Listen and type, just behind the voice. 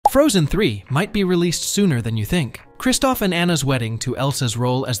Frozen 3 might be released sooner than you think. Kristoff and Anna's wedding to Elsa's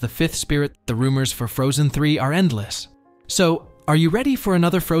role as the fifth spirit, the rumors for Frozen 3 are endless. So, are you ready for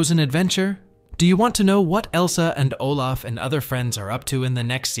another Frozen adventure? Do you want to know what Elsa and Olaf and other friends are up to in the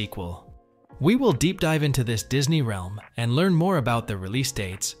next sequel? We will deep dive into this Disney realm and learn more about the release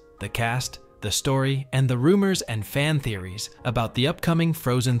dates, the cast, the story, and the rumors and fan theories about the upcoming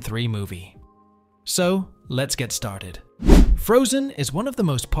Frozen 3 movie. So, let's get started. Frozen is one of the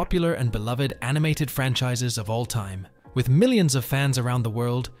most popular and beloved animated franchises of all time, with millions of fans around the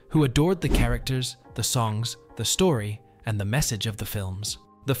world who adored the characters, the songs, the story, and the message of the films.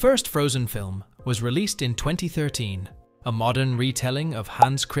 The first Frozen film was released in 2013, a modern retelling of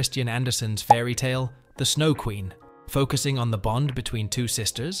Hans Christian Andersen's fairy tale, The Snow Queen, focusing on the bond between two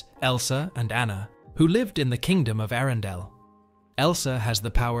sisters, Elsa and Anna, who lived in the kingdom of Arendelle. Elsa has the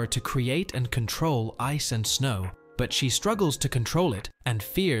power to create and control ice and snow, but she struggles to control it and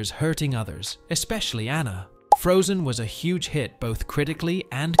fears hurting others, especially Anna. Frozen was a huge hit both critically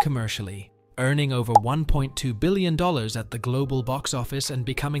and commercially, earning over $1.2 billion at the global box office and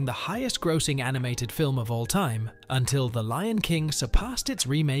becoming the highest-grossing animated film of all time, until The Lion King surpassed its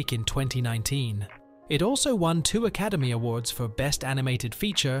remake in 2019. It also won 2 Academy Awards for Best Animated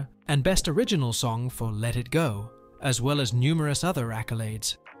Feature and Best Original Song for Let It Go, as well as numerous other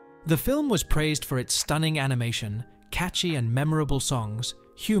accolades. The film was praised for its stunning animation, catchy and memorable songs,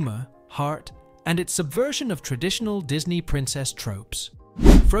 humor, heart, and its subversion of traditional Disney princess tropes.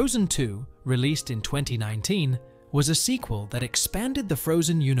 Frozen 2, released in 2019, was a sequel that expanded the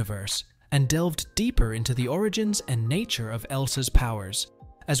Frozen universe and delved deeper into the origins and nature of Elsa's powers,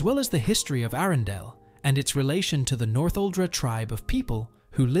 as well as the history of Arendelle and its relation to the Northuldra tribe of people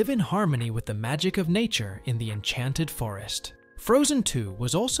who live in harmony with the magic of nature in the enchanted forest. Frozen 2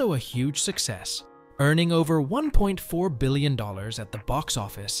 was also a huge success, earning over $1.4 billion at the box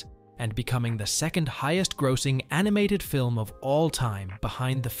office and becoming the second highest-grossing animated film of all time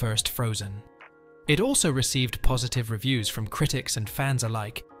behind the first Frozen. It also received positive reviews from critics and fans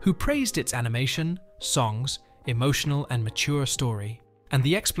alike, who praised its animation, songs, emotional and mature story, and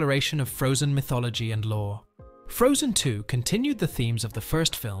the exploration of Frozen mythology and lore. Frozen 2 continued the themes of the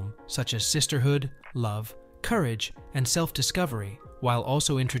first film, such as sisterhood, love, courage, and self-discovery, while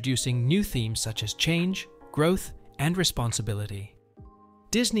also introducing new themes such as change, growth, and responsibility.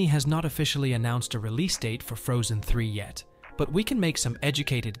 Disney has not officially announced a release date for Frozen 3 yet, but we can make some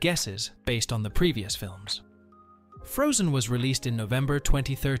educated guesses based on the previous films. Frozen was released in November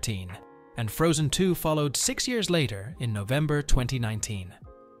 2013, and Frozen 2 followed 6 years later in November 2019.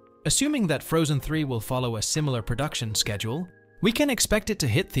 Assuming that Frozen 3 will follow a similar production schedule, we can expect it to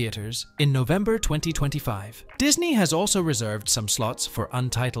hit theaters in November 2025. Disney has also reserved some slots for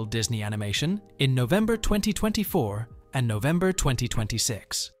untitled Disney animation in November 2024 and November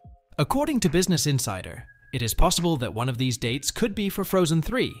 2026. According to Business Insider, it is possible that one of these dates could be for Frozen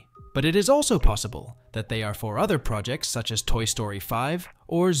 3, but it is also possible that they are for other projects such as Toy Story 5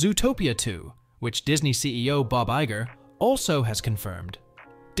 or Zootopia 2, which Disney CEO Bob Iger also has confirmed.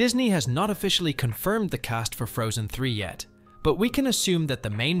 Disney has not officially confirmed the cast for Frozen 3 yet, but we can assume that the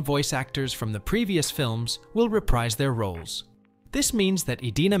main voice actors from the previous films will reprise their roles. This means that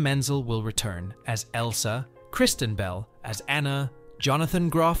Idina Menzel will return as Elsa, Kristen Bell as Anna, Jonathan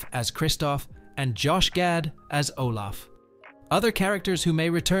Groff as Kristoff, and Josh Gad as Olaf. Other characters who may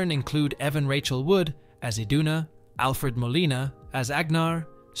return include Evan Rachel Wood as Iduna, Alfred Molina as Agnar,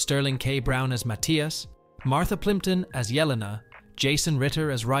 Sterling K. Brown as Matthias, Martha Plimpton as Yelena, Jason Ritter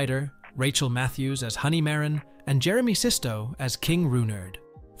as Ryder, Rachel Matthews as Honey Marin, and Jeremy Sisto as King Runerd.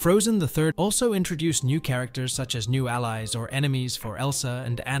 Frozen the Third also introduced new characters such as new allies or enemies for Elsa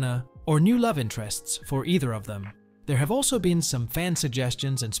and Anna, or new love interests for either of them. There have also been some fan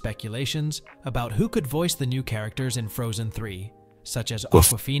suggestions and speculations about who could voice the new characters in Frozen 3, such as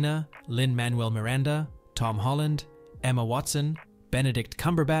Awkwafina, Lin-Manuel Miranda, Tom Holland, Emma Watson, Benedict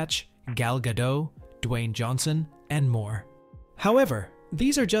Cumberbatch, Gal Gadot, Dwayne Johnson, and more. However,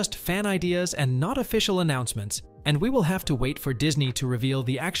 these are just fan ideas and not official announcements, and we will have to wait for Disney to reveal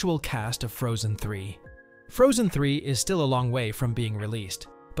the actual cast of Frozen 3. Frozen 3 is still a long way from being released,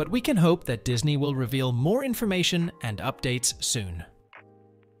 but we can hope that Disney will reveal more information and updates soon.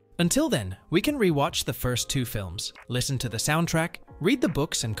 Until then, we can rewatch the first 2 films, listen to the soundtrack, read the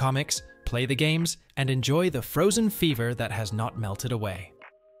books and comics, play the games, and enjoy the Frozen fever that has not melted away.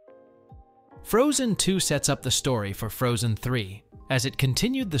 Frozen 2 sets up the story for Frozen 3, as it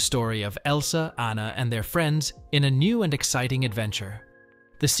continued the story of Elsa, Anna, and their friends in a new and exciting adventure.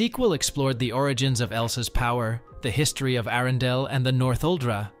 The sequel explored the origins of Elsa's power, the history of Arendelle and the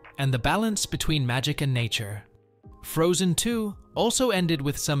Northuldra, and the balance between magic and nature. Frozen 2 also ended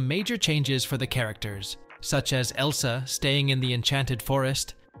with some major changes for the characters, such as Elsa staying in the Enchanted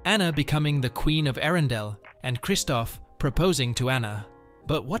Forest, Anna becoming the Queen of Arendelle, and Kristoff proposing to Anna.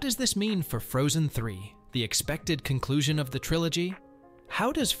 But what does this mean for Frozen 3, the expected conclusion of the trilogy?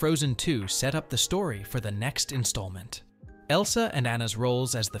 How does Frozen 2 set up the story for the next installment? Elsa and Anna's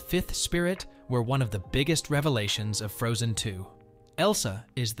roles as the fifth spirit were one of the biggest revelations of Frozen 2. Elsa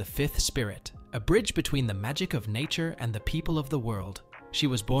is the fifth spirit, a bridge between the magic of nature and the people of the world. She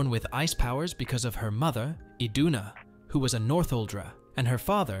was born with ice powers because of her mother, Iduna, who was a Northuldra, and her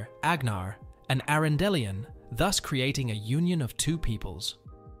father, Agnar, an Arendellian, thus creating a union of two peoples.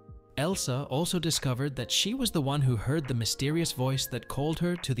 Elsa also discovered that she was the one who heard the mysterious voice that called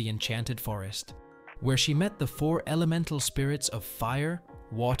her to the Enchanted Forest, where she met the four elemental spirits of fire,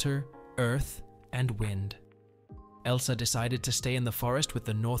 water, earth, and wind. Elsa decided to stay in the forest with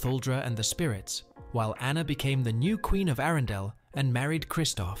the Northuldra and the spirits, while Anna became the new Queen of Arendelle and married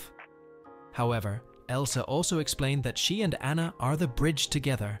Kristoff. However, Elsa also explained that she and Anna are the bridge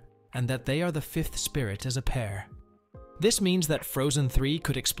together, and that they are the fifth spirit as a pair. This means that Frozen 3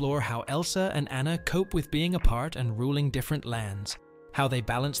 could explore how Elsa and Anna cope with being apart and ruling different lands, how they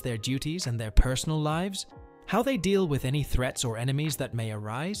balance their duties and their personal lives, how they deal with any threats or enemies that may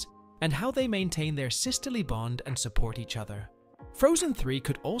arise, and how they maintain their sisterly bond and support each other. Frozen 3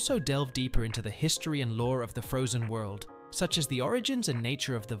 could also delve deeper into the history and lore of the Frozen world, such as the origins and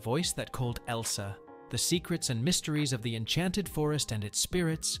nature of the voice that called Elsa, the secrets and mysteries of the Enchanted Forest and its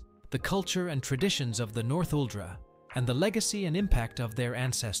spirits, the culture and traditions of the Northuldra, and the legacy and impact of their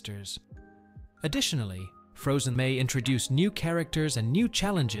ancestors. Additionally, Frozen may introduce new characters and new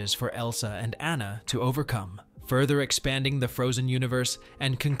challenges for Elsa and Anna to overcome, further expanding the Frozen universe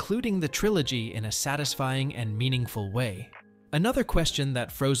and concluding the trilogy in a satisfying and meaningful way. Another question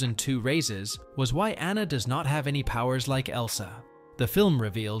that Frozen 2 raises was why Anna does not have any powers like Elsa. The film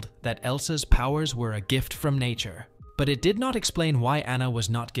revealed that Elsa's powers were a gift from nature, but it did not explain why Anna was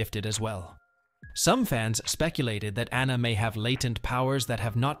not gifted as well. Some fans speculated that Anna may have latent powers that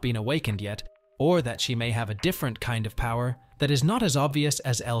have not been awakened yet, or that she may have a different kind of power that is not as obvious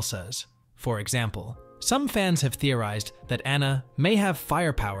as Elsa's. For example, some fans have theorized that Anna may have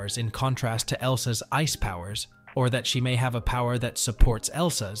fire powers in contrast to Elsa's ice powers, or that she may have a power that supports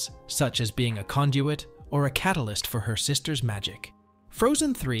Elsa's, such as being a conduit or a catalyst for her sister's magic.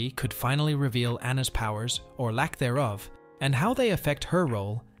 Frozen 3 could finally reveal Anna's powers, or lack thereof, and how they affect her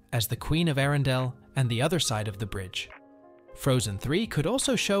role as the Queen of Arendelle and the other side of the bridge. Frozen 3 could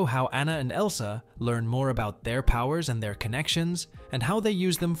also show how Anna and Elsa learn more about their powers and their connections, and how they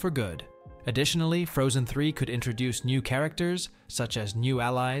use them for good. Additionally, Frozen 3 could introduce new characters, such as new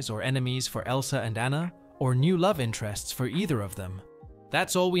allies or enemies for Elsa and Anna, or new love interests for either of them.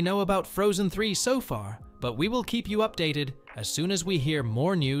 That's all we know about Frozen 3 so far, but we will keep you updated as soon as we hear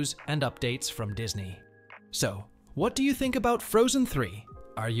more news and updates from Disney. So, what do you think about Frozen 3?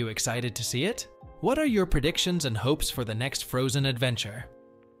 Are you excited to see it? What are your predictions and hopes for the next Frozen adventure?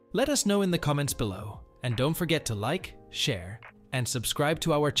 Let us know in the comments below, and don't forget to like, share, and subscribe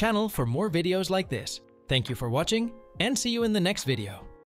to our channel for more videos like this. Thank you for watching, and see you in the next video.